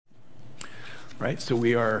Right, so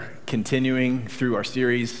we are continuing through our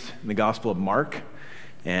series in the Gospel of Mark,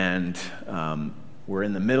 and we're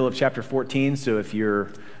in the middle of chapter 14, so if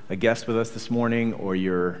you're a guest with us this morning or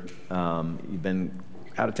you've been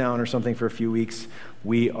out of town or something for a few weeks,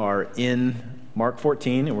 we are in Mark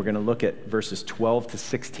 14, and we're going to look at verses 12 to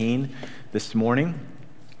 16 this morning.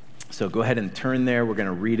 So go ahead and turn there. We're going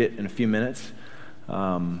to read it in a few minutes, but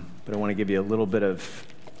I want to give you a little bit of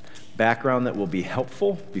background that will be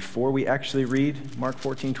helpful before we actually read Mark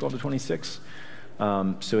 14, 12 to 26.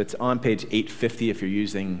 So it's on page 850 if you're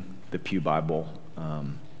using the Pew Bible,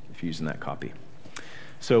 if you're using that copy.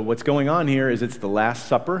 So what's going on here is it's the Last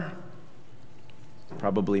Supper.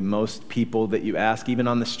 Probably most people that you ask, even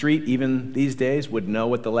on the street, even these days, would know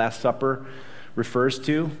what the Last Supper refers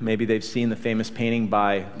to. Maybe they've seen the famous painting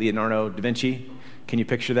by Leonardo da Vinci. Can you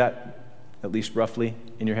picture that, at least roughly,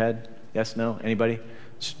 in your head? Yes, no? Anybody?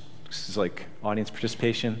 This is like audience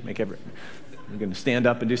participation. I'm going to stand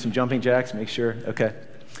up and do some jumping jacks, make sure. Okay.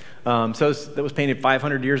 That was painted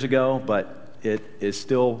 500 years ago, but it is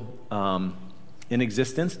still in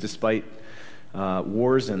existence despite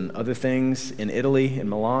wars and other things in Italy, in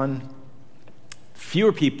Milan.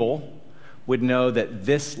 Fewer people would know that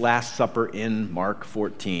this Last Supper in Mark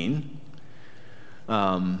 14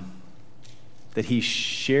 that he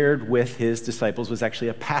shared with his disciples was actually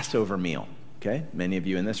a Passover meal. Okay, many of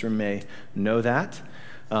you in this room may know that,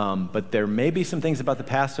 but there may be some things about the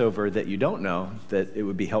Passover that you don't know that it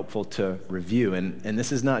would be helpful to review. And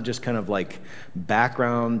this is not just kind of like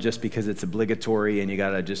background just because it's obligatory and you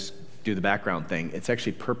got to just do the background thing. It's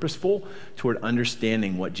actually purposeful toward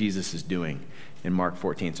understanding what Jesus is doing in Mark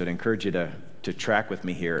 14. So I'd encourage you to track with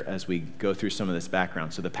me here as we go through some of this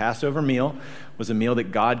background. So the Passover meal was a meal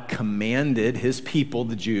that God commanded his people,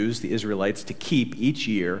 the Jews, the Israelites, to keep each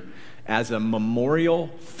year as a memorial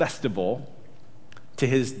festival to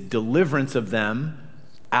his deliverance of them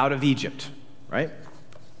out of Egypt, right?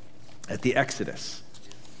 At the Exodus.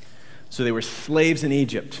 So they were slaves in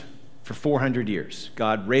Egypt for 400 years.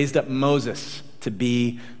 God raised up Moses to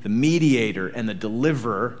be the mediator and the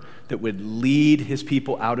deliverer that would lead his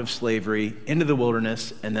people out of slavery into the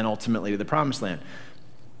wilderness and then ultimately to the promised land.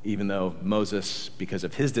 Even though Moses, because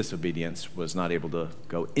of his disobedience, was not able to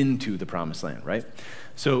go into the promised land, right?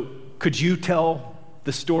 So could you tell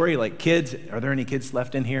the story? Like kids, are there any kids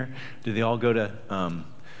left in here? Do they all go to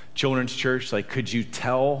children's church? Like, could you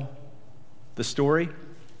tell the story?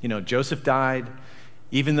 You know, Joseph died.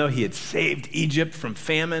 Even though he had saved Egypt from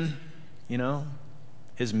famine, you know,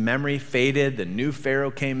 his memory faded. The new Pharaoh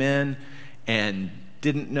came in and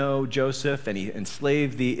didn't know Joseph, and he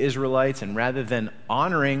enslaved the Israelites, and rather than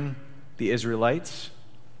honoring the Israelites,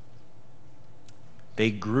 they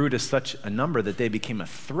grew to such a number that they became a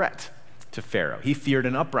threat to Pharaoh. He feared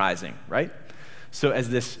an uprising, right? So as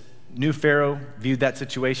this new Pharaoh viewed that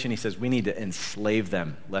situation, he says, we need to enslave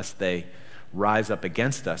them lest they rise up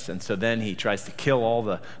against us. And so then he tries to kill all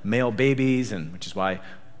the male babies, and which is why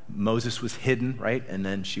Moses was hidden, right? And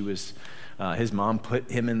then his mom put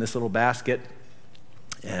him in this little basket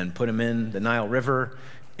and put him in the Nile River,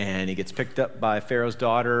 and he gets picked up by Pharaoh's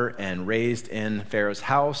daughter and raised in Pharaoh's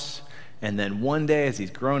house. And then one day, as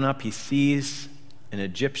he's grown up, he sees an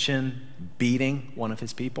Egyptian beating one of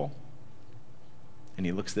his people. And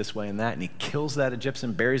he looks this way and that, and he kills that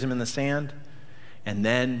Egyptian, buries him in the sand. And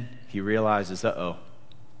then he realizes,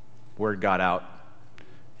 word got out.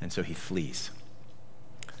 And so he flees.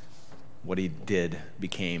 What he did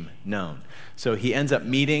became known. So he ends up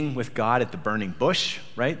meeting with God at the burning bush,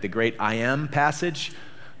 right? The great I am passage,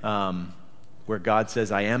 where God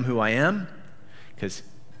says, I am who I am, because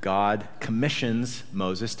God commissions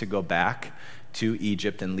Moses to go back to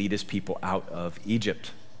Egypt and lead his people out of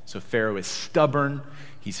Egypt. So Pharaoh is stubborn.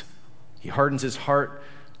 He hardens his heart.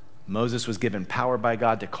 Moses was given power by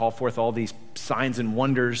God to call forth all these signs and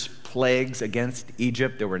wonders, plagues against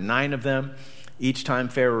Egypt. There were 9 of them. Each time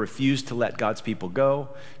Pharaoh refused to let God's people go.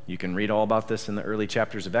 You can read all about this in the early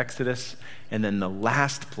chapters of Exodus. And then the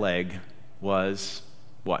last plague was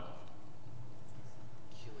what?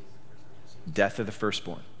 Death of the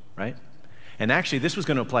firstborn, right? And actually, this was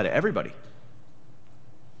going to apply to everybody,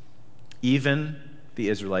 even the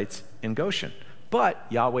Israelites in Goshen. But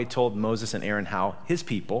Yahweh told Moses and Aaron how his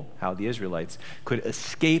people, how the Israelites, could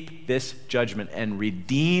escape this judgment and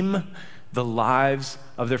redeem the lives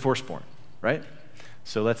of their firstborn. Right?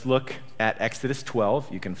 So let's look at Exodus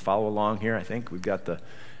 12. You can follow along here. I think we've got the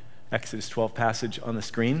Exodus 12 passage on the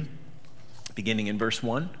screen, beginning in verse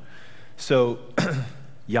 1. So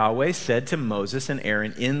Yahweh said to Moses and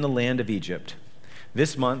Aaron in the land of Egypt,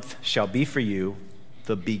 "This month shall be for you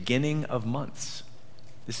the beginning of months."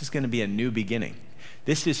 This is going to be a new beginning.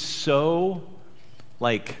 This is so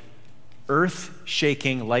like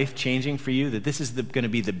earth-shaking, life-changing for you that this is going to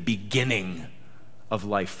be the beginning of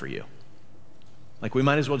life for you. Like we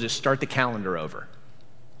might as well just start the calendar over.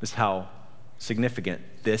 This is how significant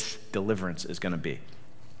this deliverance is going to be.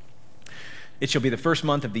 It shall be the first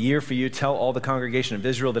month of the year for you. Tell all the congregation of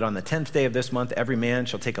Israel that on the 10th day of this month, every man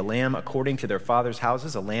shall take a lamb according to their father's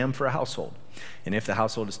houses, a lamb for a household. And if the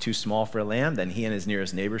household is too small for a lamb, then he and his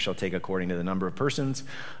nearest neighbor shall take according to the number of persons,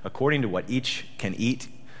 according to what each can eat.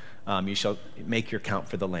 You shall make your count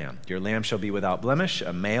for the lamb. Your lamb shall be without blemish,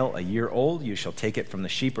 a male, a year old. You shall take it from the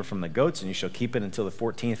sheep or from the goats, and you shall keep it until the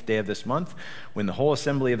 14th day of this month, when the whole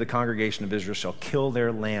assembly of the congregation of Israel shall kill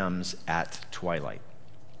their lambs at twilight.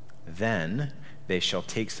 Then they shall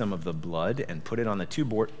take some of the blood and put it on the two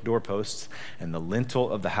doorposts and the lintel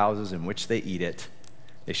of the houses in which they eat it.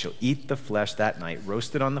 They shall eat the flesh that night,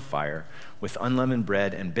 roasted on the fire. With unleavened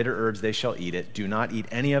bread and bitter herbs they shall eat it. Do not eat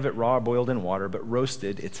any of it raw or boiled in water, but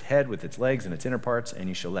roasted, its head with its legs and its inner parts, and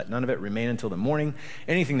you shall let none of it remain until the morning.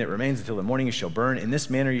 Anything that remains until the morning you shall burn. In this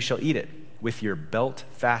manner you shall eat it, with your belt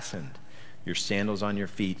fastened, your sandals on your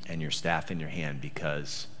feet, and your staff in your hand,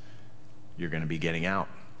 because you're going to be getting out.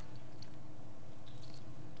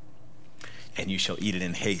 And you shall eat it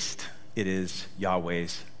in haste. It is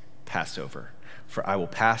Yahweh's Passover. For I will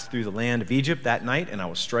pass through the land of Egypt that night, and I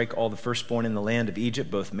will strike all the firstborn in the land of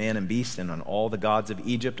Egypt, both man and beast, and on all the gods of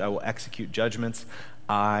Egypt I will execute judgments.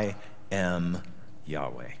 I am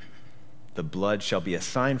Yahweh. The blood shall be a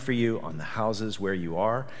sign for you on the houses where you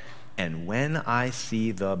are, and when I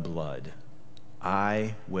see the blood,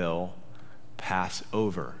 I will pass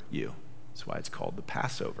over you. That's why it's called the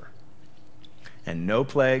Passover. And no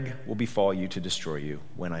plague will befall you to destroy you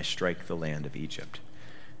when I strike the land of Egypt.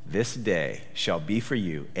 This day shall be for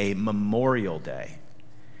you a memorial day,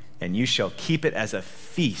 and you shall keep it as a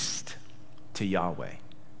feast to Yahweh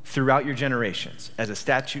throughout your generations, as a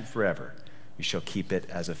statute forever. You shall keep it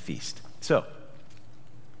as a feast. So,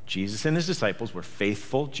 Jesus and his disciples were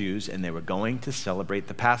faithful Jews, and they were going to celebrate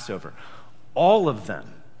the Passover. All of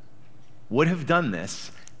them would have done this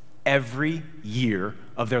every year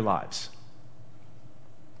of their lives.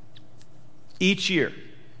 Each year.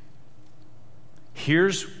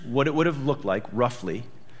 Here's what it would have looked like, roughly,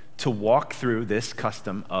 to walk through this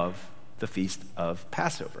custom of the Feast of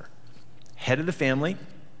Passover. Head of the family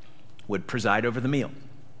would preside over the meal,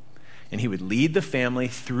 and he would lead the family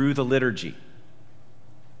through the liturgy,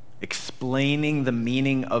 explaining the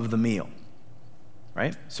meaning of the meal,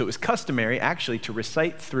 right? So it was customary, actually, to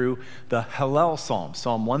recite through the Hallel Psalm,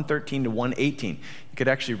 Psalm 113 to 118. You could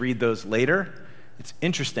actually read those later. It's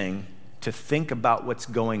interesting to think about what's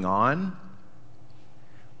going on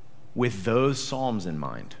with those psalms in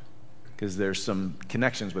mind, because there's some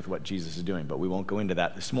connections with what Jesus is doing, but we won't go into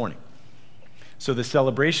that this morning. So the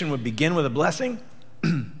celebration would begin with a blessing.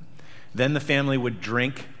 Then the family would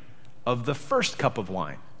drink of the first cup of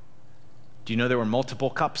wine. Do you know there were multiple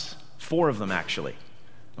cups? 4 of them, actually.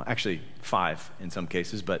 Well, actually 5 in some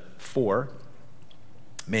cases, but 4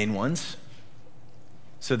 main ones.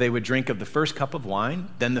 So they would drink of the first cup of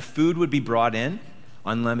wine. Then the food would be brought in,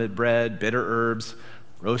 unleavened bread, bitter herbs,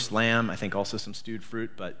 roast lamb, I think also some stewed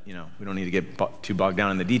fruit, but we don't need to get too bogged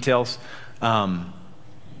down in the details.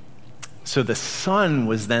 So the son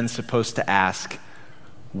was then supposed to ask,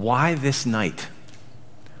 why this night?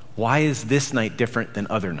 Why is this night different than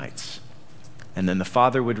other nights? And then the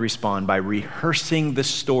father would respond by rehearsing the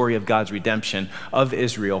story of God's redemption of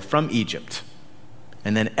Israel from Egypt.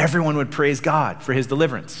 And then everyone would praise God for his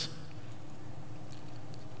deliverance.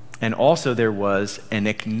 And also there was an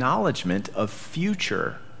acknowledgement of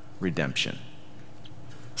future redemption,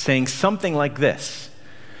 saying something like this: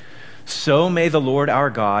 so may the Lord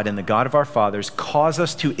our God and the God of our fathers cause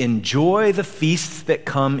us to enjoy the feasts that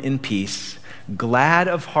come in peace, glad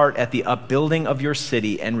of heart at the upbuilding of your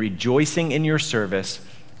city and rejoicing in your service,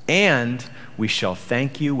 and we shall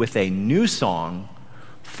thank you with a new song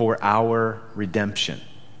for our redemption.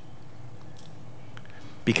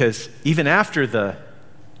 Because even after the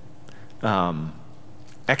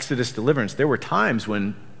Exodus deliverance, there were times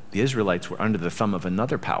when the Israelites were under the thumb of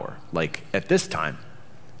another power, like at this time,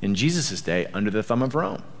 in Jesus' day, under the thumb of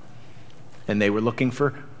Rome. And they were looking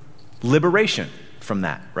for liberation from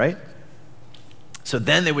that, right? So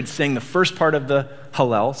then they would sing the first part of the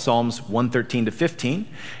Hallel, Psalms 113 to 15,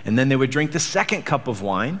 and then they would drink the second cup of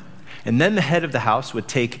wine, and then the head of the house would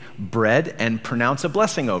take bread and pronounce a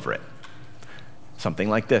blessing over it. Something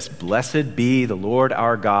like this: blessed be the Lord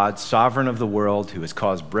our God, sovereign of the world, who has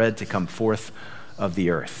caused bread to come forth of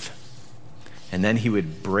the earth. And then he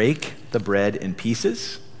would break the bread in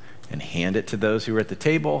pieces, and hand it to those who were at the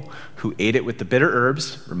table, who ate it with the bitter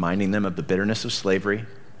herbs, reminding them of the bitterness of slavery,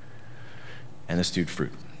 and the stewed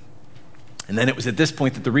fruit. And then it was at this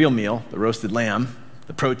point that the real meal, the roasted lamb,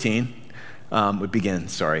 the protein, would begin.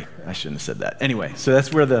 Sorry, I shouldn't have said that. Anyway, so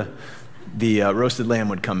that's where the roasted lamb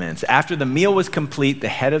would come in. So after the meal was complete, the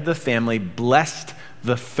head of the family blessed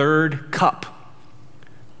the third cup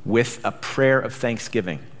with a prayer of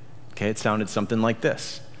thanksgiving. Okay, it sounded something like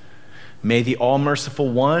this. May the all-merciful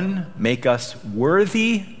one make us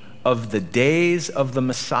worthy of the days of the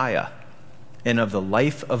Messiah and of the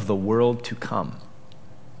life of the world to come.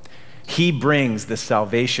 He brings the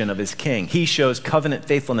salvation of his king. He shows covenant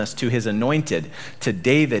faithfulness to his anointed, to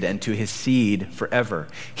David and to his seed forever.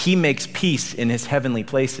 He makes peace in his heavenly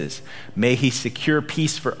places. May he secure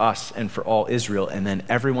peace for us and for all Israel. And then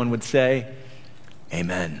everyone would say,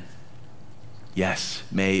 Amen. Yes,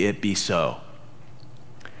 may it be so.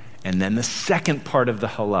 And then the second part of the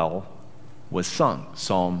Hallel was sung,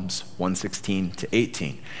 Psalms 116 to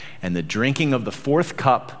 18. And the drinking of the fourth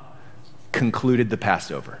cup concluded the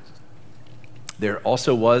Passover. There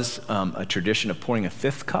also was a tradition of pouring a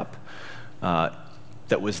fifth cup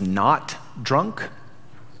that was not drunk.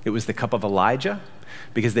 It was the cup of Elijah,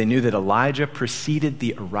 because they knew that Elijah preceded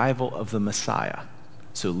the arrival of the Messiah.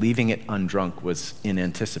 So leaving it undrunk was in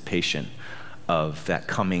anticipation of that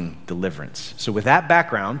coming deliverance. So with that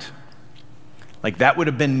background, like that would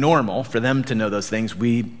have been normal for them to know those things.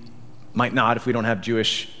 We might not if we don't have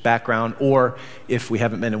Jewish background, or if we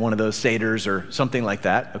haven't been in one of those seders or something like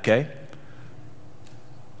that, okay?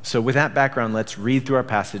 So with that background, let's read through our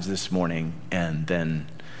passage this morning and then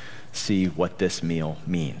see what this meal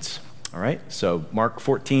means. All right? So Mark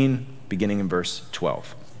 14, beginning in verse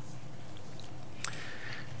 12.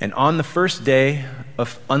 And on the first day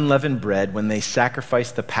of unleavened bread, when they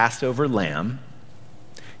sacrificed the Passover lamb,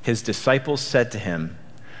 his disciples said to him,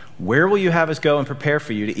 "Where will you have us go and prepare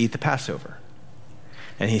for you to eat the Passover?"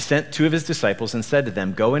 And he sent two of his disciples and said to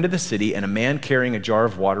them, "Go into the city, and a man carrying a jar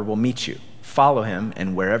of water will meet you. Follow him,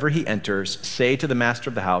 and wherever he enters, say to the master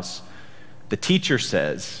of the house, 'The teacher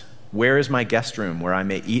says, where is my guest room where I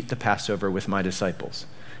may eat the Passover with my disciples?'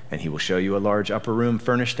 And he will show you a large upper room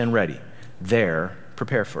furnished and ready. There,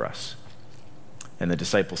 prepare for us." And the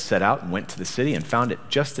disciples set out and went to the city and found it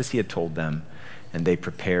just as he had told them, and they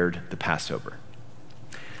prepared the Passover.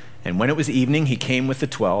 And when it was evening, he came with the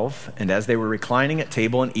 12, and as they were reclining at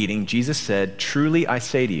table and eating, Jesus said, "Truly I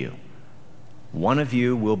say to you, one of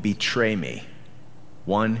you will betray me,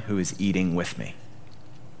 one who is eating with me."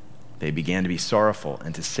 They began to be sorrowful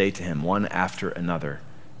and to say to him one after another,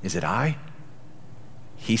 "Is it I?"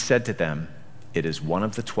 He said to them, "It is one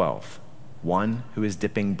of the 12, one who is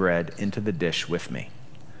dipping bread into the dish with me.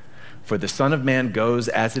 For the Son of Man goes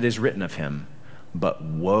as it is written of him, but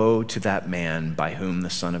woe to that man by whom the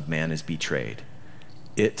Son of Man is betrayed.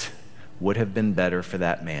 It would have been better for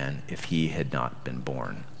that man if he had not been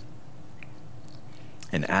born."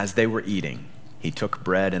 And as they were eating, he took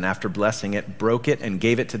bread, and after blessing it, broke it and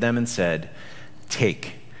gave it to them and said,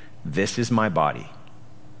 "Take, this is my body."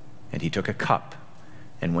 And he took a cup,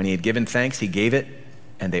 and when he had given thanks, he gave it,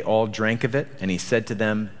 and they all drank of it. And he said to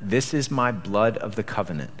them, "This is my blood of the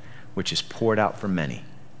covenant, which is poured out for many.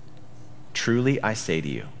 Truly I say to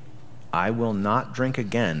you, I will not drink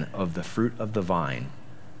again of the fruit of the vine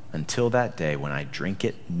until that day when I drink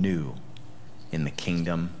it new in the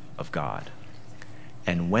kingdom of God."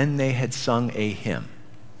 And when they had sung a hymn,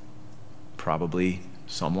 probably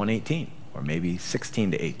Psalm 118 or maybe 16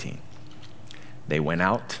 to 18, they went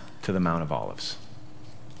out to the Mount of Olives.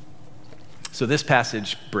 So this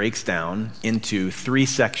passage breaks down into three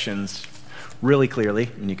sections really clearly,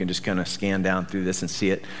 and you can just kind of scan down through this and see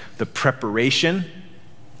it. The preparation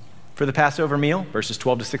for the Passover meal, verses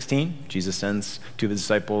 12 to 16. Jesus sends two of his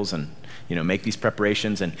disciples and make these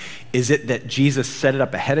preparations. And is it that Jesus set it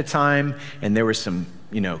up ahead of time and there was some,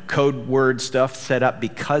 code word stuff set up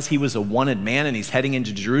because he was a wanted man and he's heading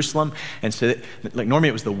into Jerusalem? And so normally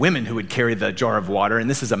it was the women who would carry the jar of water, and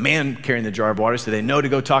this is a man carrying the jar of water, so they know to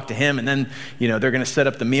go talk to him. And then, they're going to set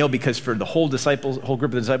up the meal because for the whole group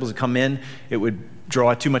of the disciples to come in, it would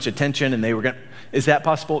draw too much attention, and they were going to, is that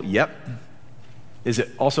possible? Yep. Is it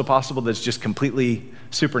also possible that it's just completely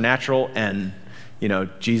supernatural and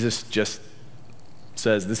Jesus just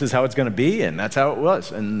says, this is how it's going to be, and that's how it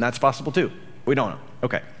was, and that's possible too? We don't know.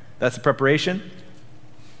 Okay, that's the preparation.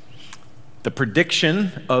 The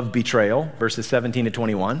prediction of betrayal, verses 17 to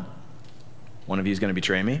 21. One of you is going to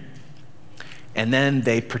betray me. And then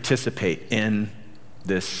they participate in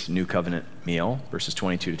this new covenant meal, verses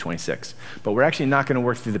 22 to 26. But we're actually not going to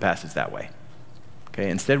work through the passage that way.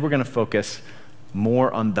 Okay, instead we're going to focus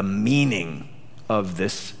more on the meaning of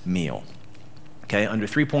this meal. Okay, under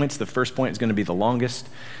 3 points. The first point is going to be the longest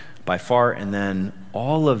by far, and then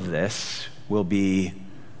all of this will be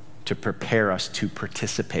to prepare us to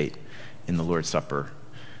participate in the Lord's Supper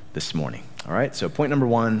this morning. All right, so point number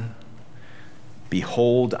 1,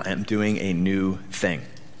 behold, I am doing a new thing.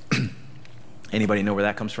 Anybody know where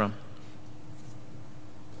that comes from?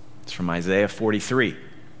 It's from Isaiah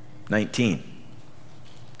 43:19.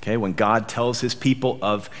 Okay, when God tells his people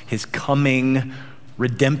of his coming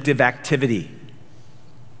redemptive activity,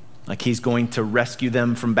 like he's going to rescue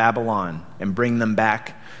them from Babylon and bring them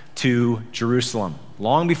back to Jerusalem.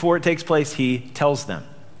 Long before it takes place, he tells them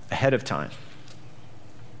ahead of time.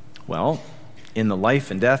 Well, in the life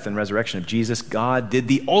and death and resurrection of Jesus, God did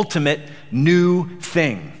the ultimate new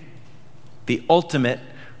thing, the ultimate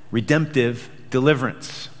redemptive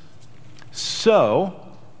deliverance. So,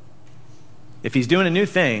 if he's doing a new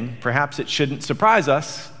thing, perhaps it shouldn't surprise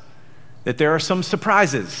us that there are some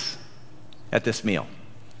surprises at this meal.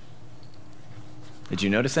 Did you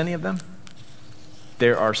notice any of them?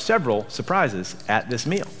 There are several surprises at this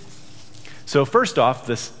meal. So first off,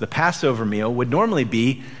 the Passover meal would normally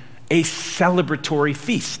be a celebratory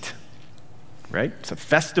feast, right? It's a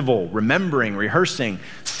festival, remembering, rehearsing,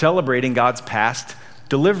 celebrating God's past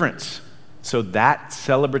deliverance. So that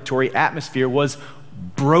celebratory atmosphere was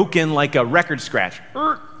broken like a record scratch.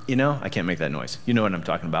 You know, I can't make that noise. You know what I'm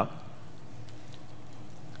talking about.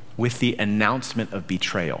 With the announcement of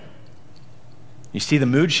betrayal. You see the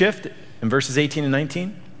mood shift in verses 18 and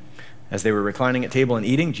 19? As they were reclining at table and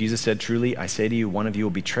eating, Jesus said, truly, I say to you, one of you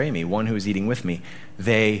will betray me, one who is eating with me.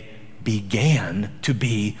 They began to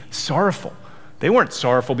be sorrowful. They weren't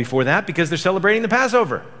sorrowful before that because they're celebrating the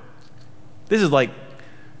Passover. This is like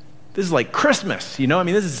Christmas, you know? I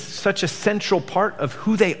mean, this is such a central part of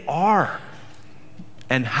who they are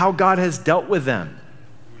and how God has dealt with them.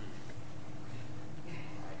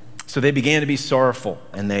 So they began to be sorrowful,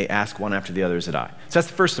 and they asked one after the other, is it I? So that's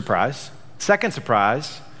the first surprise. Second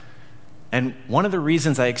surprise, and one of the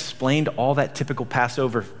reasons I explained all that typical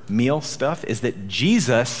Passover meal stuff is that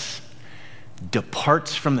Jesus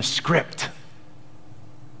departs from the script.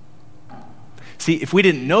 See, if we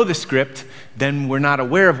didn't know the script, then we're not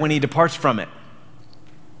aware of when he departs from it.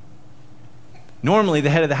 Normally, the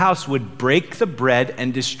head of the house would break the bread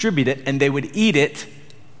and distribute it, and they would eat it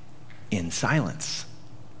in silence.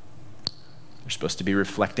 They're supposed to be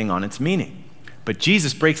reflecting on its meaning. But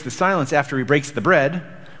Jesus breaks the silence after he breaks the bread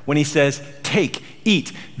when he says, take,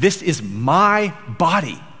 eat, this is my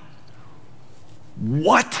body.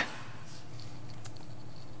 What?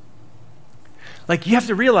 Like, you have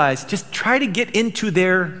to realize, just try to get into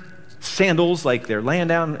their sandals, like they're laying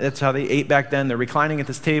down, that's how they ate back then, they're reclining at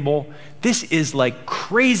this table. This is like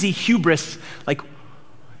crazy hubris, like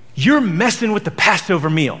you're messing with the Passover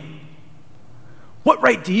meal. What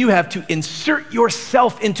right do you have to insert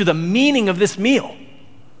yourself into the meaning of this meal?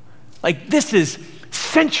 Like, this is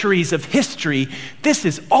centuries of history. This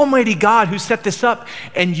is Almighty God who set this up,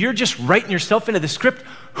 and you're just writing yourself into the script.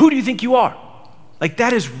 Who do you think you are? Like,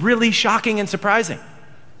 that is really shocking and surprising.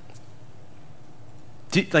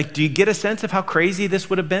 Do you get a sense of how crazy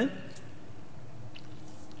this would have been?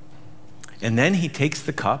 And then he takes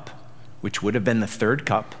the cup, which would have been the third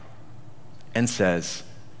cup, and says,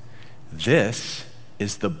 this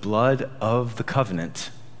is the blood of the covenant,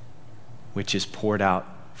 which is poured out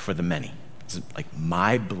for the many. It's like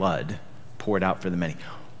my blood poured out for the many.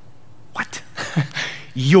 What?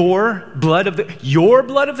 Your blood of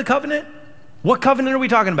the covenant? What covenant are we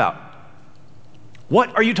talking about?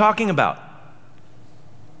 What are you talking about?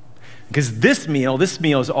 Because this meal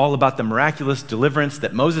is all about the miraculous deliverance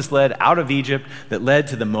that Moses led out of Egypt, that led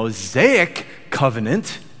to the Mosaic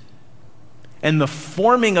covenant and the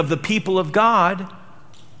forming of the people of God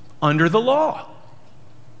under the law.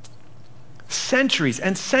 Centuries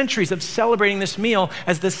and centuries of celebrating this meal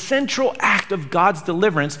as the central act of God's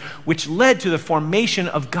deliverance, which led to the formation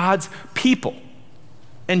of God's people.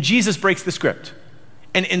 And Jesus breaks the script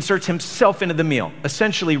and inserts himself into the meal,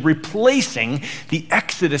 essentially replacing the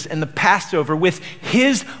Exodus and the Passover with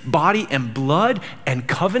his body and blood and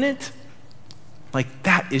covenant. Like,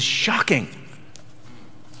 that is shocking.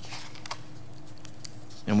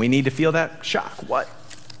 And we need to feel that shock. What?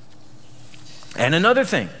 And another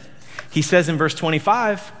thing, he says in verse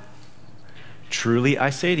 25, truly I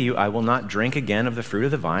say to you, I will not drink again of the fruit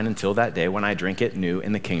of the vine until that day when I drink it new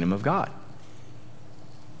in the kingdom of God.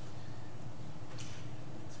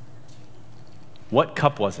 What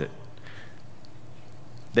cup was it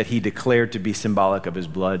that he declared to be symbolic of his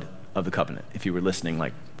blood of the covenant? If you were listening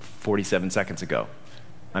like 47 seconds ago,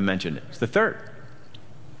 I mentioned it. It's the third.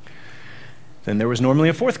 Then there was normally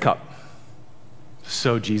a fourth cup.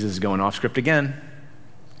 So Jesus is going off script again.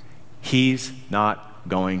 He's not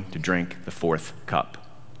going to drink the fourth cup.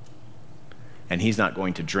 And he's not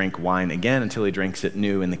going to drink wine again until he drinks it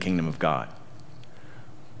new in the kingdom of God.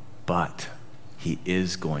 But he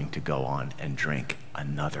is going to go on and drink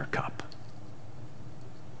another cup.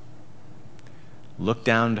 Look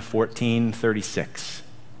down to 14:36.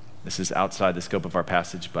 This is outside the scope of our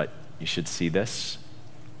passage, but you should see this.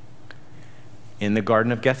 In the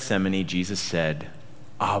Garden of Gethsemane, Jesus said,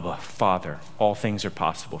 Abba, Father, all things are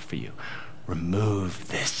possible for you. Remove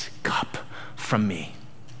this cup from me.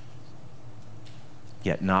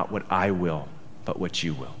 Yet not what I will, but what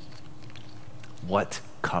you will. What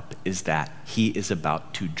cup is that? He is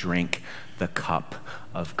about to drink the cup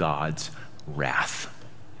of God's wrath.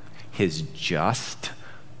 His just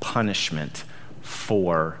punishment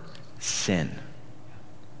for sin.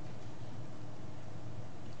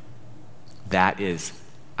 That is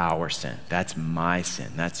our sin. That's my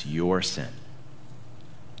sin. That's your sin.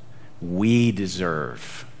 We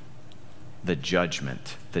deserve the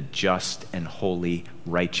judgment, the just and holy,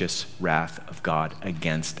 righteous wrath of God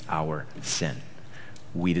against our sin.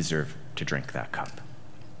 We deserve to drink that cup.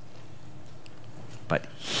 But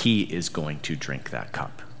he is going to drink that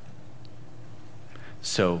cup.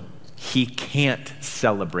 So he can't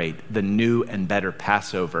celebrate the new and better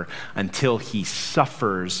Passover until he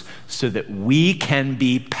suffers so that we can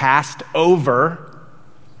be passed over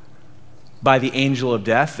by the angel of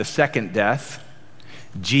death, the second death.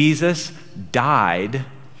 Jesus died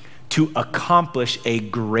to accomplish a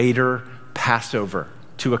greater Passover,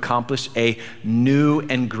 to accomplish a new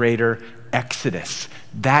and greater Exodus.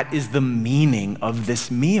 That is the meaning of this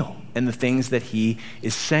meal and the things that he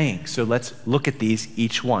is saying. So let's look at these,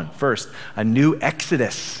 each one. First, a new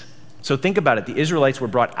Exodus. So think about it. The Israelites were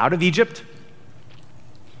brought out of Egypt.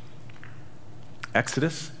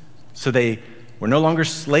 Exodus. So they were no longer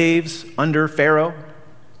slaves under Pharaoh.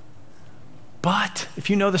 But if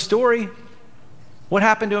you know the story, what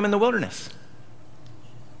happened to them in the wilderness?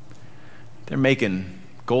 They're making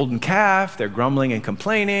golden calf. They're grumbling and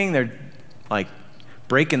complaining. They're like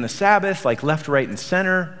breaking the Sabbath, like left, right, and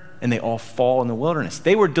center. And they all fall in the wilderness.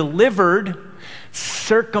 They were delivered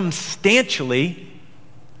circumstantially,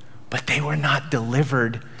 but they were not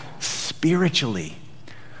delivered spiritually.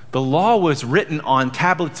 The law was written on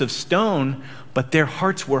tablets of stone, but their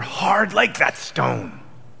hearts were hard like that stone.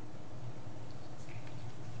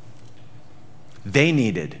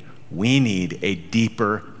 We need a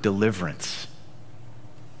deeper deliverance.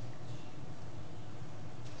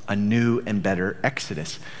 A new and better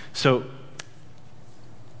Exodus. So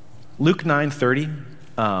Luke 9:30,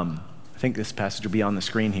 I think this passage will be on the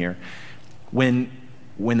screen here. When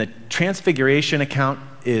the transfiguration account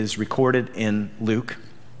is recorded in Luke,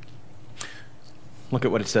 look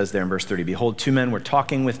at what it says there in verse 30. Behold, two men were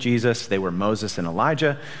talking with Jesus. They were Moses and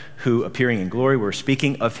Elijah, who appearing in glory were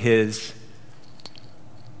speaking of his,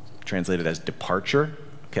 translated as departure,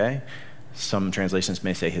 okay? Some translations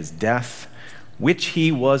may say his death, which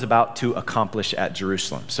he was about to accomplish at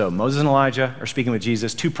Jerusalem. So Moses and Elijah are speaking with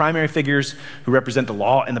Jesus, two primary figures who represent the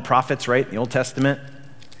law and the prophets, right, in the Old Testament.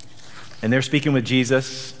 And they're speaking with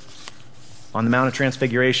Jesus on the Mount of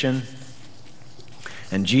Transfiguration.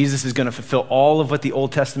 And Jesus is going to fulfill all of what the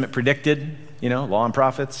Old Testament predicted, law and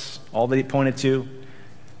prophets, all that he pointed to.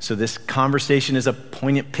 So this conversation is a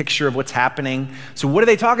poignant picture of what's happening. So what are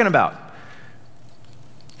they talking about?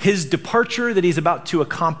 His departure that he's about to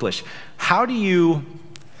accomplish. Is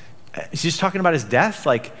he just talking about his death?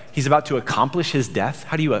 Like he's about to accomplish his death?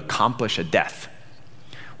 How do you accomplish a death?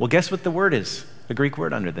 Well, guess what the word is? The Greek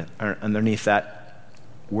word underneath that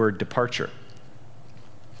word departure.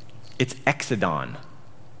 It's exodon,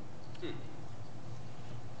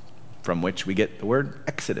 from which we get the word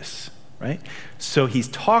Exodus, right? So he's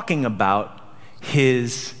talking about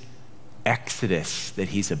his Exodus that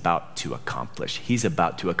he's about to accomplish. He's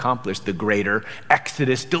about to accomplish the greater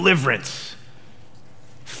Exodus deliverance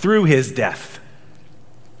through his death.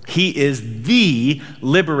 He is the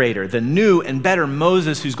liberator, the new and better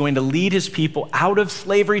Moses who's going to lead his people out of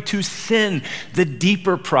slavery to sin, the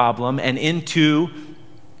deeper problem, and into,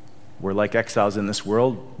 we're like exiles in this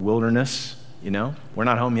world, wilderness, we're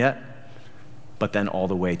not home yet, but then all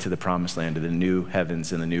the way to the promised land, to the new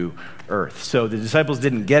heavens and the new earth. So the disciples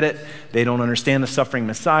didn't get it. They don't understand the suffering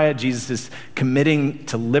Messiah. Jesus is committing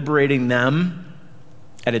to liberating them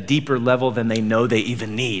at a deeper level than they know they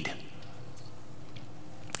even need.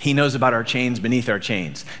 He knows about our chains beneath our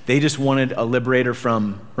chains. They just wanted a liberator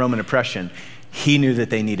from Roman oppression. He knew that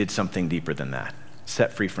they needed something deeper than that,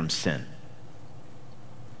 set free from sin.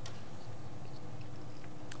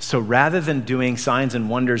 So rather than doing signs and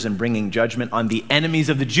wonders and bringing judgment on the enemies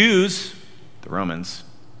of the Jews, the Romans,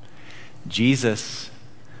 Jesus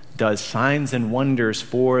does signs and wonders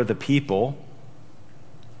for the people,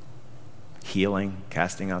 healing,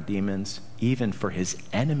 casting out demons, even for his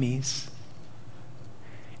enemies.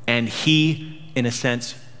 And he, in a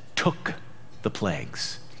sense, took the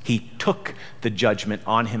plagues. He took the judgment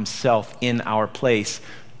on himself in our place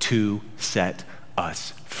to set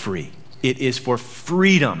us free. It is for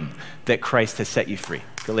freedom that Christ has set you free.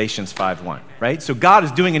 Galatians 5:1, right? So God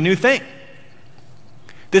is doing a new thing.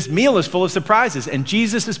 This meal is full of surprises, and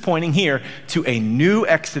Jesus is pointing here to a new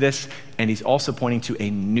Exodus, and he's also pointing to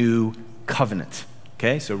a new covenant.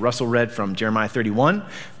 Okay, so Russell read from Jeremiah 31.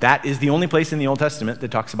 That is the only place in the Old Testament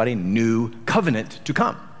that talks about a new covenant to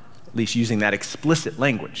come, at least using that explicit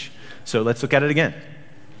language. So let's look at it again.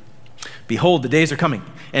 Behold, the days are coming.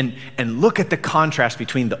 And look at the contrast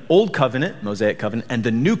between the old covenant, Mosaic covenant, and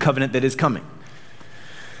the new covenant that is coming.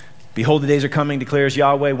 Behold, the days are coming, declares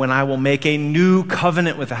Yahweh, when I will make a new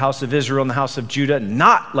covenant with the house of Israel and the house of Judah,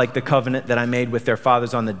 not like the covenant that I made with their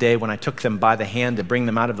fathers on the day when I took them by the hand to bring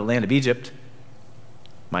them out of the land of Egypt.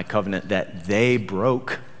 My covenant that they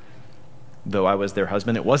broke, though I was their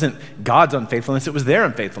husband. It wasn't God's unfaithfulness, it was their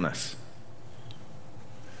unfaithfulness.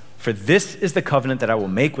 For this is the covenant that I will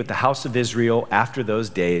make with the house of Israel after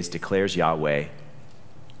those days, declares Yahweh.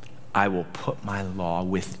 I will put my law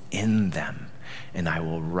within them, and I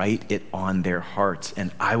will write it on their hearts,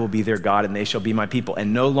 and I will be their God, and they shall be my people.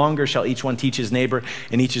 And no longer shall each one teach his neighbor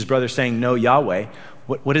and each his brother, saying, Know Yahweh.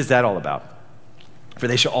 What is that all about? For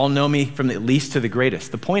they shall all know me from the least to the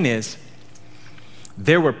greatest. The point is,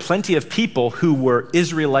 there were plenty of people who were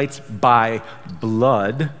Israelites by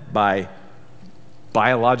blood, by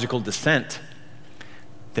biological descent,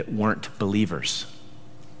 that weren't believers.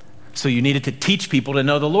 So you needed to teach people to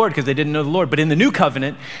know the Lord because they didn't know the Lord. But in the new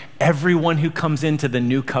covenant, everyone who comes into the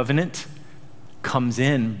new covenant comes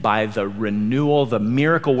in by the renewal, the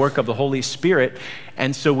miracle work of the Holy Spirit.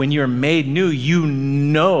 And so when you're made new, you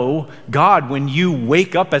know God when you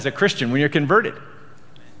wake up as a Christian, when you're converted.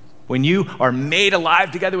 When you are made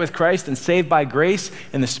alive together with Christ and saved by grace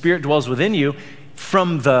and the Spirit dwells within you,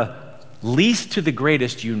 from the least to the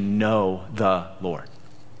greatest, you know the Lord.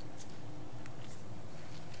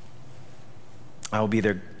 I will be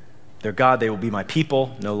their God, they will be my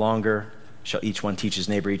people. No longer shall each one teach his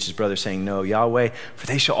neighbor, each his brother, saying, Know Yahweh, for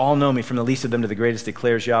they shall all know me, from the least of them to the greatest,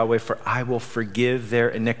 declares Yahweh, for I will forgive their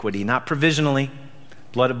iniquity. Not provisionally,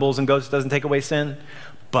 blood of bulls and goats doesn't take away sin,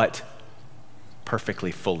 but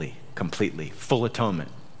perfectly, fully, completely, full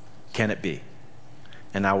atonement can it be.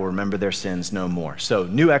 And I will remember their sins no more. So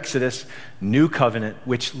new Exodus, new covenant,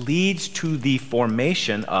 which leads to the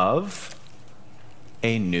formation of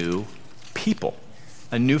a new people,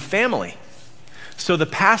 a new family. So the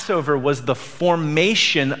Passover was the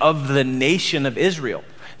formation of the nation of Israel.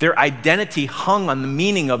 Their identity hung on the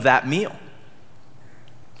meaning of that meal.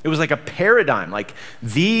 It was like a paradigm, like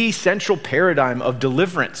the central paradigm of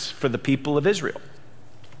deliverance for the people of Israel.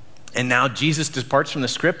 And now Jesus departs from the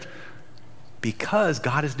script because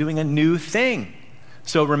God is doing a new thing.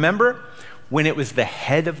 So remember when it was the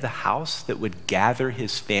head of the house that would gather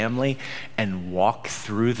his family and walk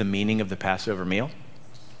through the meaning of the Passover meal?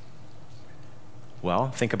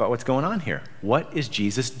 Well, think about what's going on here. What is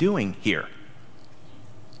Jesus doing here?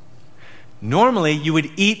 Normally, you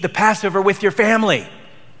would eat the Passover with your family.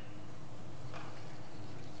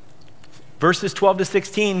 Verses 12 to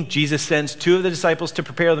 16, Jesus sends two of the disciples to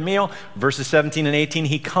prepare the meal. Verses 17 and 18,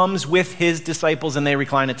 he comes with his disciples and they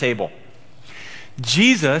recline at table.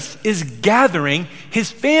 Jesus is gathering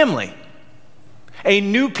his family, a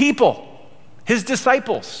new people, his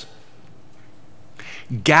disciples,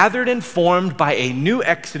 gathered and formed by a new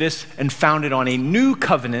Exodus and founded on a new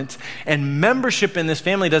covenant. And membership in this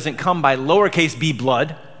family doesn't come by lowercase b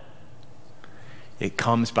blood. It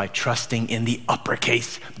comes by trusting in the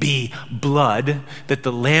uppercase B blood that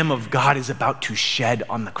the Lamb of God is about to shed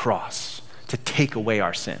on the cross to take away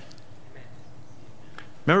our sin.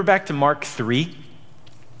 Remember back to Mark 3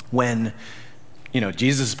 when,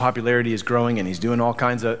 Jesus' popularity is growing and he's doing all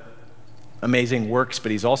kinds of amazing works,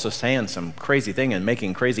 but he's also saying some crazy thing and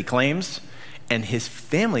making crazy claims. And his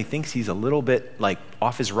family thinks he's a little bit like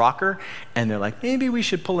off his rocker. And they're like, maybe we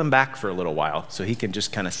should pull him back for a little while so he can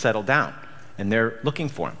just kind of settle down. And they're looking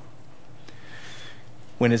for him.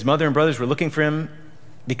 When his mother and brothers were looking for him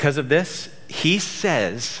because of this, he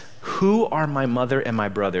says, who are my mother and my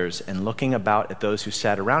brothers? And looking about at those who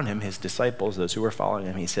sat around him, his disciples, those who were following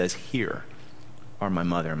him, he says, here are my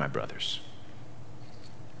mother and my brothers.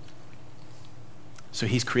 So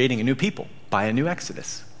he's creating a new people by a new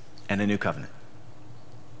Exodus and a new covenant.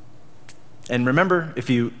 And remember, if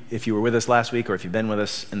you were with us last week or if you've been with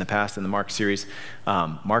us in the past in the Mark series,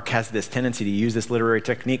 Mark has this tendency to use this literary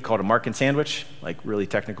technique called a Markan sandwich, like really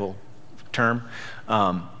technical term,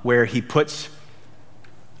 where he puts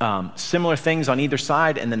similar things on either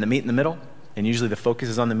side and then the meat in the middle, and usually the focus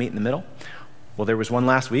is on the meat in the middle. Well, there was one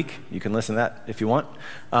last week. You can listen to that if you want.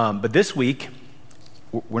 But this week,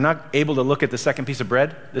 we're not able to look at the second piece of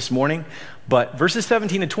bread this morning, but verses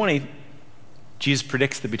 17 and 20, Jesus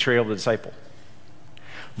predicts the betrayal of the disciple.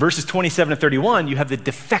 Verses 27 and 31, you have the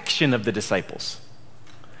defection of the disciples.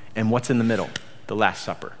 And what's in the middle? The Last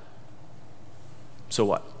Supper. So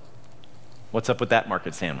what? What's up with that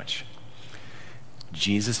Markan sandwich?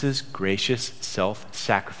 Jesus' gracious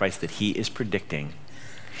self-sacrifice that he is predicting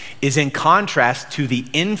is in contrast to the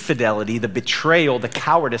infidelity, the betrayal, the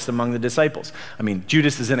cowardice among the disciples. I mean,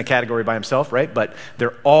 Judas is in a category by himself, right? But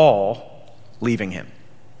they're all leaving him.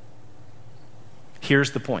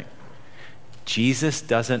 Here's the point. Jesus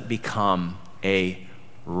doesn't become a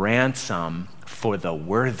ransom for the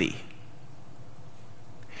worthy,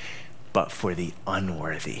 but for the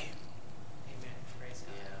unworthy.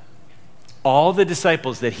 All the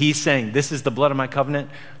disciples that he's saying, this is the blood of my covenant,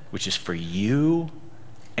 which is for you,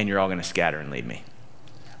 and you're all going to scatter and leave me.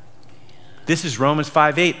 This is Romans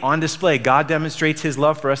 5:8 on display. God demonstrates his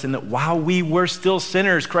love for us in that while we were still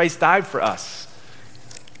sinners, Christ died for us.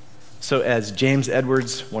 So as James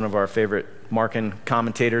Edwards, one of our favorite Markan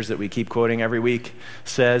commentators that we keep quoting every week,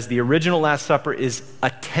 says, the original Last Supper is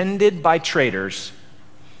attended by traitors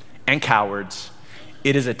and cowards.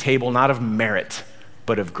 It is a table not of merit,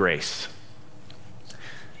 but of grace.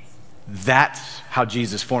 That's how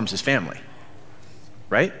Jesus forms his family,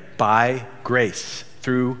 right? By grace,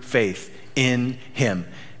 through faith in him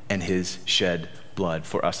and his shed blood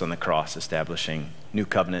for us on the cross, establishing new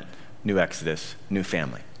covenant, new exodus, new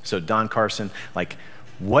family. So Don Carson, like,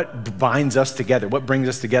 what binds us together? What brings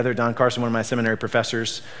us together? Don Carson, one of my seminary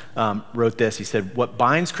professors, wrote this. He said, what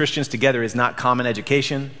binds Christians together is not common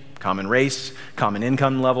education, common race, common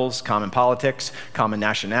income levels, common politics, common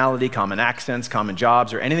nationality, common accents, common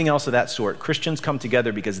jobs, or anything else of that sort. Christians come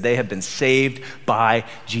together because they have been saved by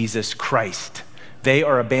Jesus Christ. They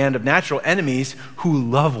are a band of natural enemies who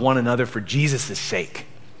love one another for Jesus' sake.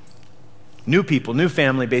 New people, new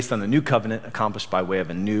family based on the new covenant accomplished by way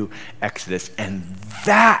of a new exodus. And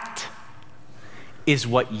that is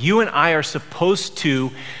what you and I are supposed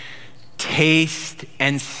to taste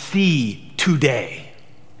and see today.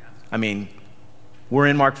 I mean, we're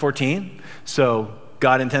in Mark 14, so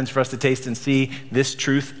God intends for us to taste and see this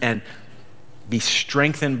truth and be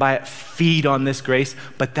strengthened by it, feed on this grace.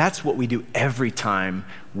 But that's what we do every time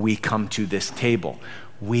we come to this table.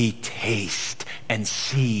 We taste and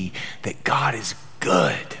see that God is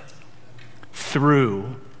good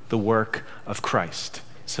through the work of Christ.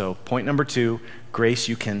 So point number 2, grace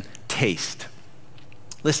you can taste.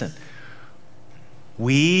 Listen,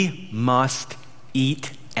 we must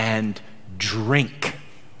eat and drink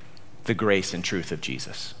the grace and truth of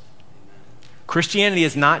Jesus. Christianity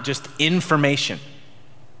is not just information.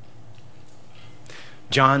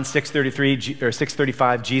 John 6:33 or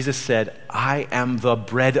 6:35, Jesus said, I am the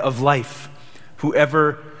bread of life.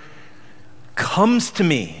 Whoever comes to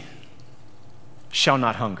me shall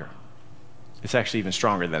not hunger. It's actually even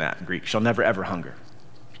stronger than that in Greek. Shall never ever hunger.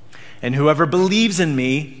 And whoever believes in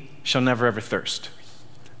me shall never ever thirst.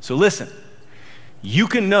 So listen, you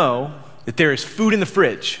can know that there is food in the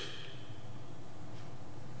fridge.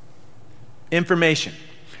 Information.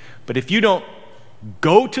 But if you don't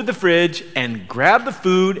go to the fridge and grab the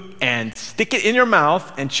food and stick it in your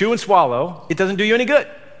mouth and chew and swallow, it doesn't do you any good.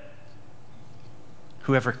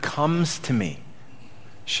 Whoever comes to me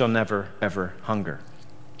shall never, ever hunger.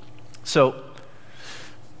 So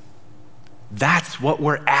that's what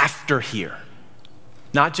we're after here.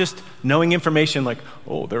 Not just knowing information like,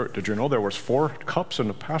 oh, did you know there was 4 cups in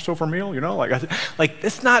the Passover meal? You know, like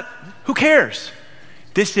it's not, who cares?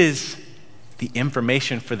 This is the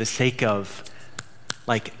information for the sake of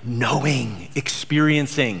like knowing,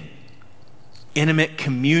 experiencing intimate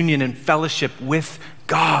communion and fellowship with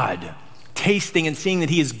God, tasting and seeing that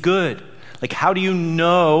he is good. Like, how do you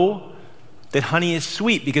know that honey is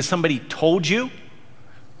sweet? Because somebody told you?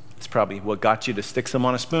 It's probably what got you to stick some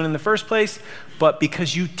on a spoon in the first place, but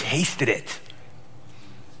because you tasted it.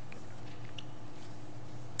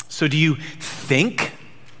 So do you think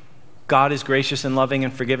God is gracious and loving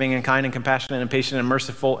and forgiving and kind and compassionate and patient and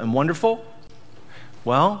merciful and wonderful?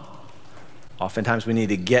 Well, oftentimes we need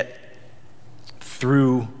to get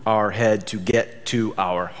through our head to get to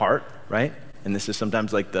our heart, right? And this is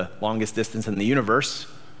sometimes like the longest distance in the universe.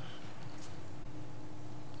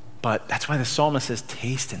 But that's why the psalmist says,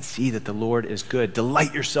 taste and see that the Lord is good.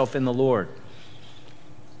 Delight yourself in the Lord.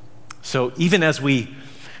 So even as we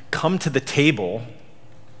come to the table,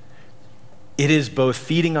 it is both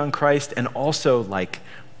feeding on Christ and also like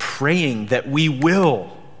praying that we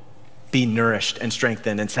will be nourished and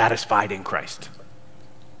strengthened and satisfied in Christ.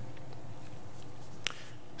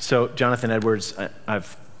 So Jonathan Edwards,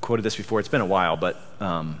 I've quoted this before, it's been a while, but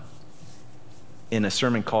in a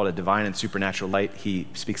sermon called A Divine and Supernatural Light, he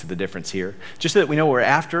speaks of the difference here. Just so that we know what we're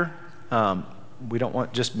after, we don't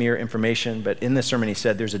want just mere information, but in this sermon he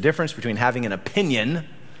said there's a difference between having an opinion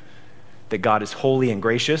that God is holy and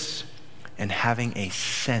gracious and having a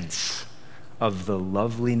sense of the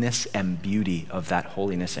loveliness and beauty of that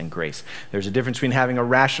holiness and grace. There's a difference between having a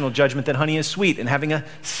rational judgment that honey is sweet and having a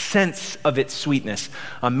sense of its sweetness.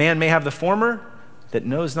 A man may have the former that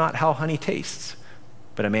knows not how honey tastes,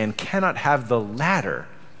 but a man cannot have the latter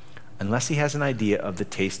unless he has an idea of the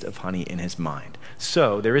taste of honey in his mind.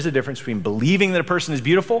 So there is a difference between believing that a person is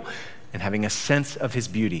beautiful and having a sense of his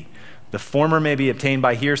beauty. The former may be obtained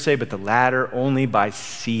by hearsay, but the latter only by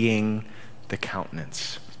seeing the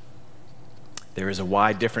countenance. There is a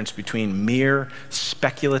wide difference between mere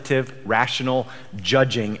speculative, rational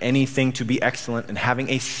judging anything to be excellent and having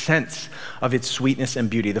a sense of its sweetness and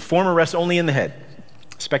beauty. The former rests only in the head.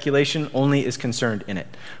 Speculation only is concerned in it,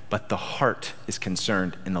 but the heart is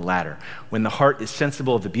concerned in the latter. When the heart is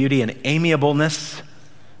sensible of the beauty and amiableness,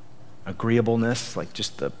 agreeableness, like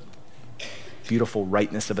just the beautiful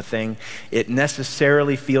rightness of a thing, it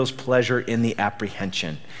necessarily feels pleasure in the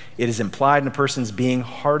apprehension. It is implied in a person's being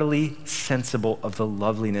heartily sensible of the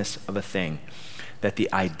loveliness of a thing, that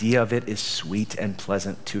the idea of it is sweet and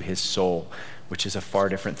pleasant to his soul, which is a far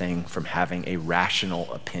different thing from having a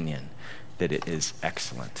rational opinion that it is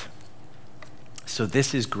excellent. So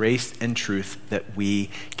this is grace and truth that we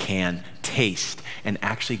can taste. And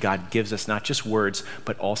actually God gives us not just words,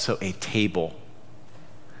 but also a table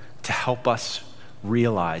to help us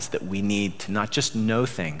realize that we need to not just know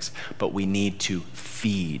things, but we need to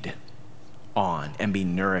feed on and be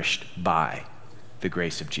nourished by the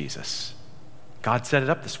grace of Jesus. God set it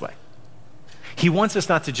up this way. He wants us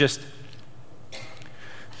not to just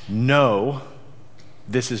know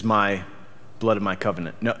this is my blood of my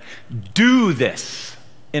covenant. No, do this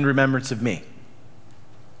in remembrance of me.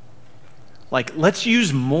 Like, let's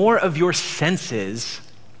use more of your senses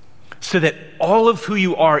so that all of who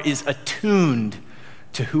you are is attuned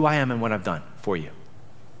to who I am and what I've done for you.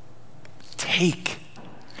 Take,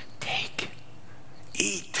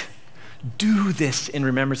 eat, do this in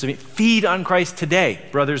remembrance of me. Feed on Christ today,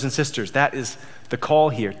 brothers and sisters. That is the call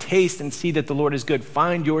here. Taste and see that the Lord is good.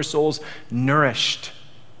 Find your souls nourished.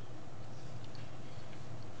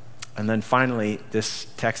 And then finally, this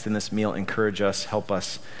text and this meal encourage us, help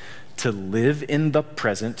us to live in the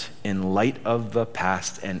present in light of the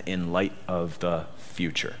past and in light of the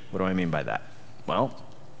future. What do I mean by that? Well,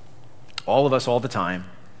 all of us all the time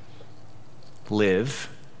live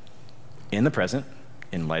in the present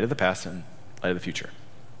in light of the past and light of the future.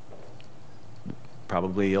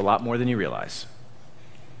 Probably a lot more than you realize.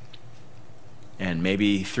 And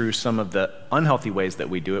maybe through some of the unhealthy ways that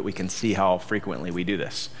we do it, we can see how frequently we do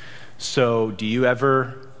this. So do you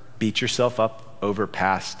ever beat yourself up over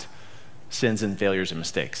past sins and failures and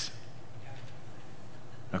mistakes?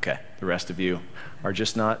 Okay, the rest of you are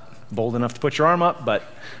just not bold enough to put your arm up,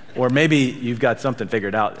 or maybe you've got something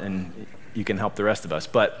figured out and you can help the rest of us.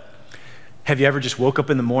 But have you ever just woken up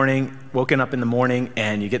in the morning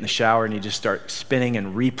and you get in the shower and you just start spinning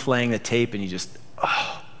and replaying the tape and you just,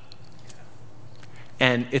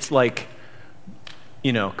 and it's like,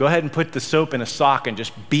 go ahead and put the soap in a sock and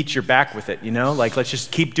just beat your back with it, Like, let's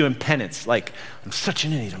just keep doing penance. Like, I'm such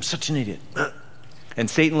an idiot. And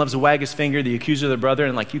Satan loves to wag his finger, the accuser of the brother,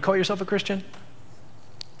 and like, you call yourself a Christian?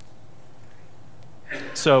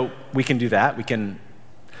 So we can do that. We can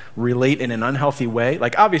relate in an unhealthy way.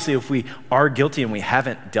 Like, obviously, if we are guilty and we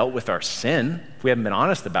haven't dealt with our sin, if we haven't been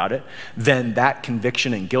honest about it, then that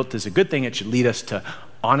conviction and guilt is a good thing. It should lead us to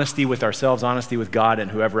honesty with ourselves, honesty with God,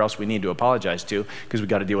 and whoever else we need to apologize to, because we've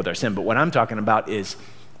got to deal with our sin. But what I'm talking about is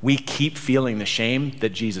we keep feeling the shame that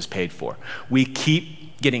Jesus paid for. We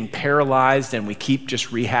keep getting paralyzed and we keep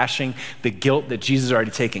just rehashing the guilt that Jesus has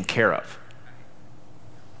already taken care of.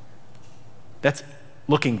 That's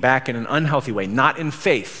looking back in an unhealthy way, not in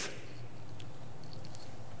faith.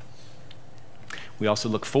 We also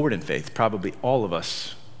look forward in faith. Probably all of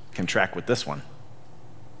us can track with this one.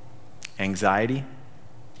 Anxiety,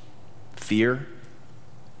 fear.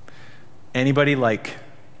 Anybody like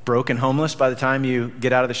broke and homeless by the time you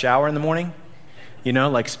get out of the shower in the morning?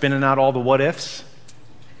 Like spinning out all the what ifs?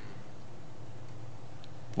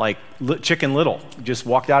 Like Chicken Little, just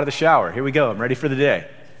walked out of the shower. Here we go, I'm ready for the day.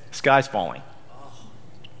 Sky's falling.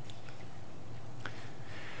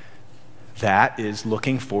 That is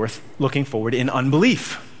looking forward in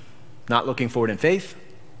unbelief, not looking forward in faith.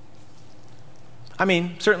 I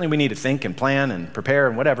mean, certainly we need to think and plan and prepare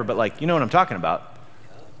and whatever, but like, you know what I'm talking about.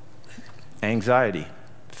 Anxiety,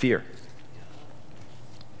 fear.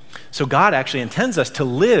 So God actually intends us to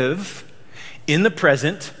live in the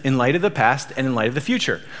present, in light of the past, and in light of the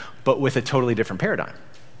future, but with a totally different paradigm.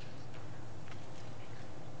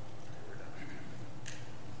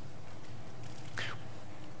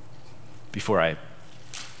 Before I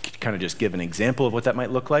kind of just give an example of what that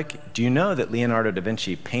might look like, do you know that Leonardo da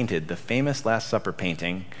Vinci painted the famous Last Supper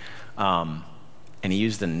painting, and he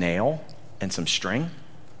used a nail and some string?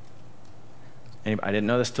 I didn't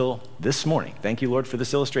know this till this morning. Thank you, Lord, for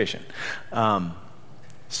this illustration.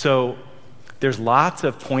 So there's lots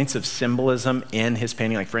of points of symbolism in his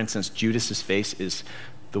painting. Like, for instance, Judas's face is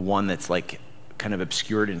the one that's like kind of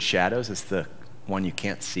obscured in shadows. It's the one you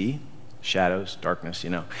can't see. Shadows, darkness,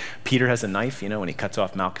 you know. Peter has a knife, you know, when he cuts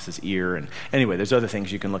off Malchus's ear. And anyway, there's other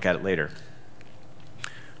things you can look at it later.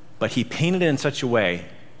 But he painted it in such a way,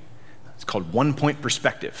 it's called one-point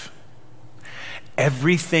perspective.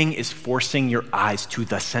 Everything is forcing your eyes to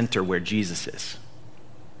the center where Jesus is.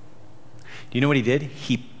 Do you know what he did?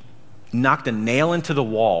 He knocked a nail into the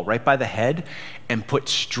wall right by the head and put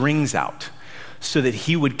strings out so that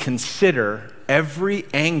he would consider every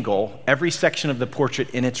angle, every section of the portrait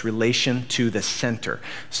in its relation to the center,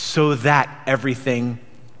 so that everything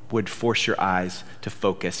would force your eyes to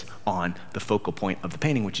focus on the focal point of the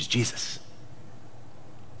painting, which is Jesus.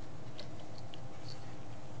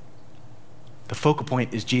 The focal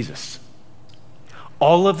point is Jesus.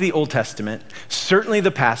 All of the Old Testament, certainly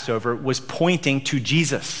the Passover, was pointing to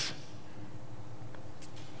Jesus.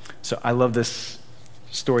 So I love this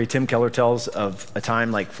story Tim Keller tells of a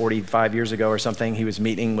time like 45 years ago or something. He was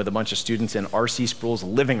meeting with a bunch of students in R.C. Sproul's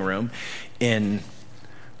living room in,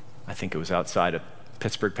 I think it was outside of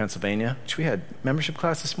Pittsburgh, Pennsylvania, which we had membership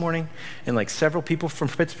class this morning, and like several people from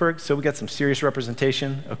Pittsburgh, so we got some serious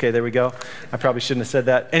representation. Okay, there we go. I probably shouldn't have said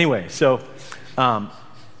that. Anyway, so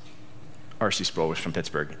R.C. Sproul was from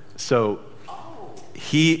Pittsburgh. So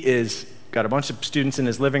he is got a bunch of students in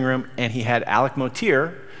his living room, and he had Alec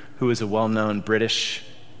Motyer, who is a well-known British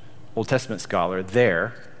Old Testament scholar,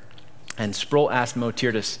 there. And Sproul asked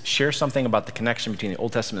Motyer to share something about the connection between the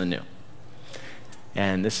Old Testament and the New.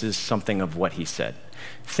 And this is something of what he said.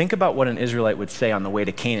 Think about what an Israelite would say on the way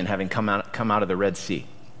to Canaan, having come out of the Red Sea.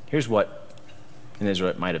 Here's what an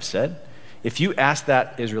Israelite might have said. If you asked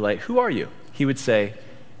that Israelite, "Who are you?" he would say,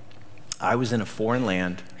 "I was in a foreign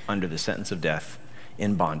land under the sentence of death,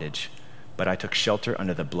 in bondage, but I took shelter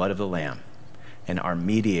under the blood of the Lamb. And our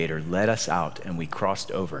mediator led us out, and we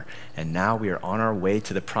crossed over. And now we are on our way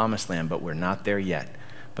to the promised land, but we're not there yet.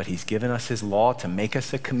 But he's given us his law to make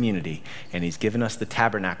us a community, and he's given us the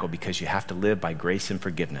tabernacle because you have to live by grace and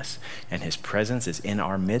forgiveness. And his presence is in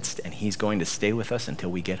our midst, and he's going to stay with us until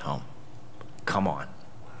we get home." Come on.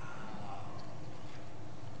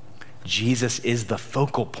 Jesus is the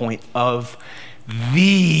focal point of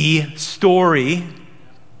the story.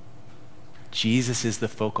 Jesus is the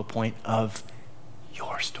focal point of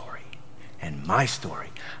your story and my story,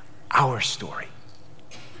 our story.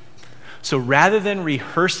 So rather than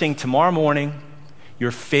rehearsing tomorrow morning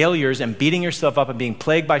your failures and beating yourself up and being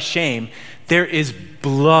plagued by shame, there is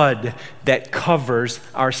blood that covers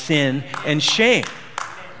our sin and shame.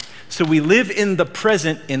 So we live in the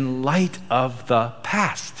present in light of the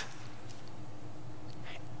past.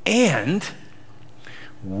 And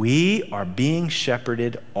we are being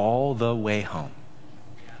shepherded all the way home,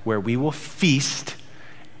 where we will feast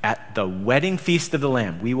at the wedding feast of the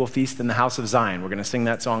Lamb. We will feast in the house of Zion. We're going to sing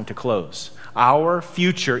that song to close. Our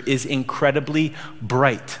future is incredibly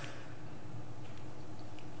bright.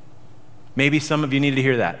 Maybe some of you need to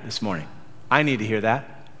hear that this morning. I need to hear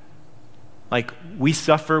that. Like, we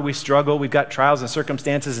suffer, we struggle, we've got trials and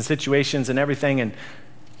circumstances and situations and everything, and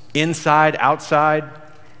inside, outside.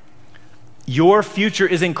 Your future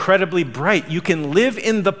is incredibly bright. You can live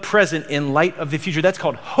in the present in light of the future. That's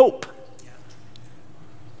called hope.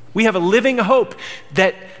 We have a living hope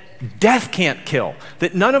that death can't kill,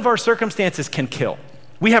 that none of our circumstances can kill.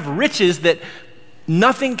 We have riches that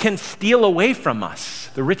nothing can steal away from us,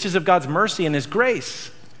 the riches of God's mercy and his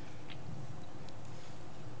grace.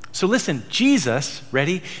 So listen, Jesus,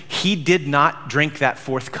 ready? He did not drink that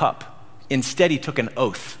fourth cup. Instead, he took an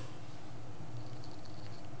oath.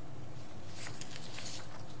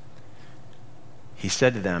 He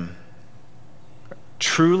said to them,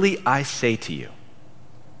 "Truly I say to you,"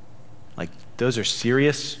 like those are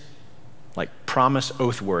serious, like promise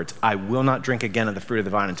oath words. I will not drink again of the fruit of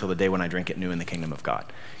the vine until the day when I drink it new in the kingdom of God.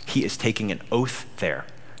 He is taking an oath there.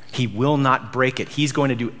 He will not break it. He's going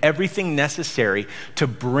to do everything necessary to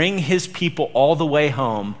bring his people all the way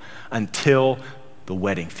home until the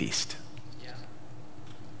wedding feast.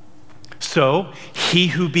 So he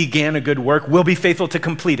who began a good work will be faithful to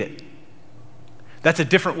complete it. That's a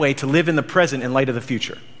different way to live in the present in light of the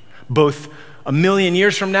future, both a million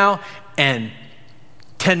years from now and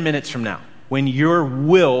 10 minutes from now, when your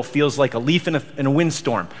will feels like a leaf in a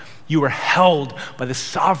windstorm. You are held by the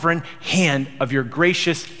sovereign hand of your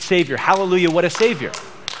gracious Savior. Hallelujah, what a Savior.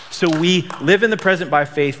 So we live in the present by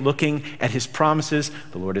faith, looking at his promises.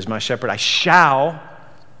 The Lord is my shepherd. I shall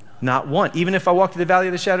not want. Even if I walk through the valley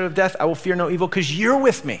of the shadow of death, I will fear no evil because you're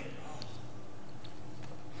with me.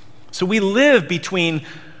 So we live between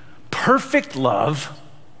perfect love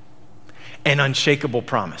and unshakable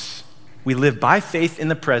promise. We live by faith in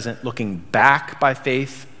the present, looking back by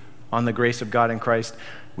faith on the grace of God in Christ.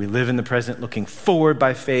 We live in the present, looking forward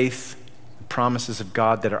by faith, the promises of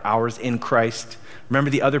God that are ours in Christ.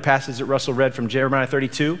 Remember the other passage that Russell read from Jeremiah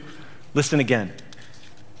 32? Listen again.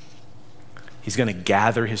 He's going to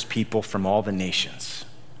gather his people from all the nations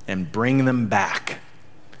and bring them back,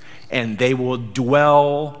 and they will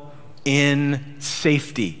dwell in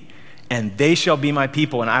safety. And they shall be my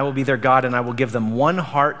people, and I will be their God, and I will give them one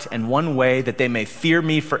heart and one way that they may fear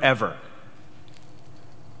me forever.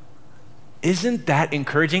 Isn't that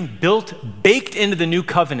encouraging? Baked into the new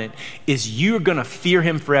covenant is you're going to fear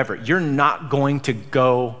him forever. You're not going to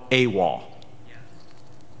go AWOL.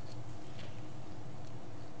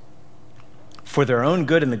 For their own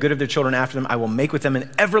good and the good of their children after them, I will make with them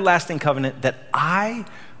an everlasting covenant that I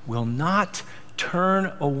will not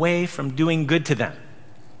turn away from doing good to them.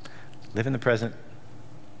 Live in the present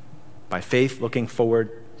by faith, looking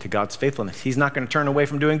forward to God's faithfulness. He's not going to turn away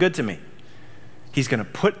from doing good to me. He's going to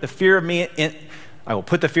put the fear of me in, I will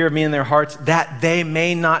put the fear of me in their hearts that they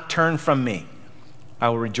may not turn from me. I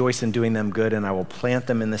will rejoice in doing them good, and I will plant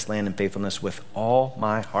them in this land in faithfulness with all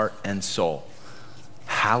my heart and soul.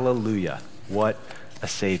 Hallelujah. What a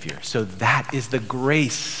Savior. So that is the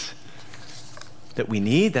grace that we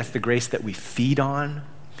need. That's the grace that we feed on.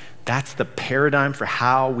 That's the paradigm for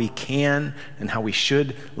how we can and how we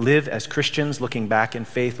should live as Christians, looking back in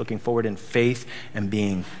faith, looking forward in faith, and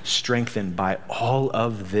being strengthened by all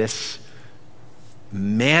of this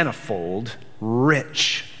manifold,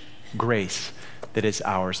 rich grace that is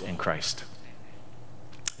ours in Christ.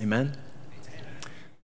 Amen.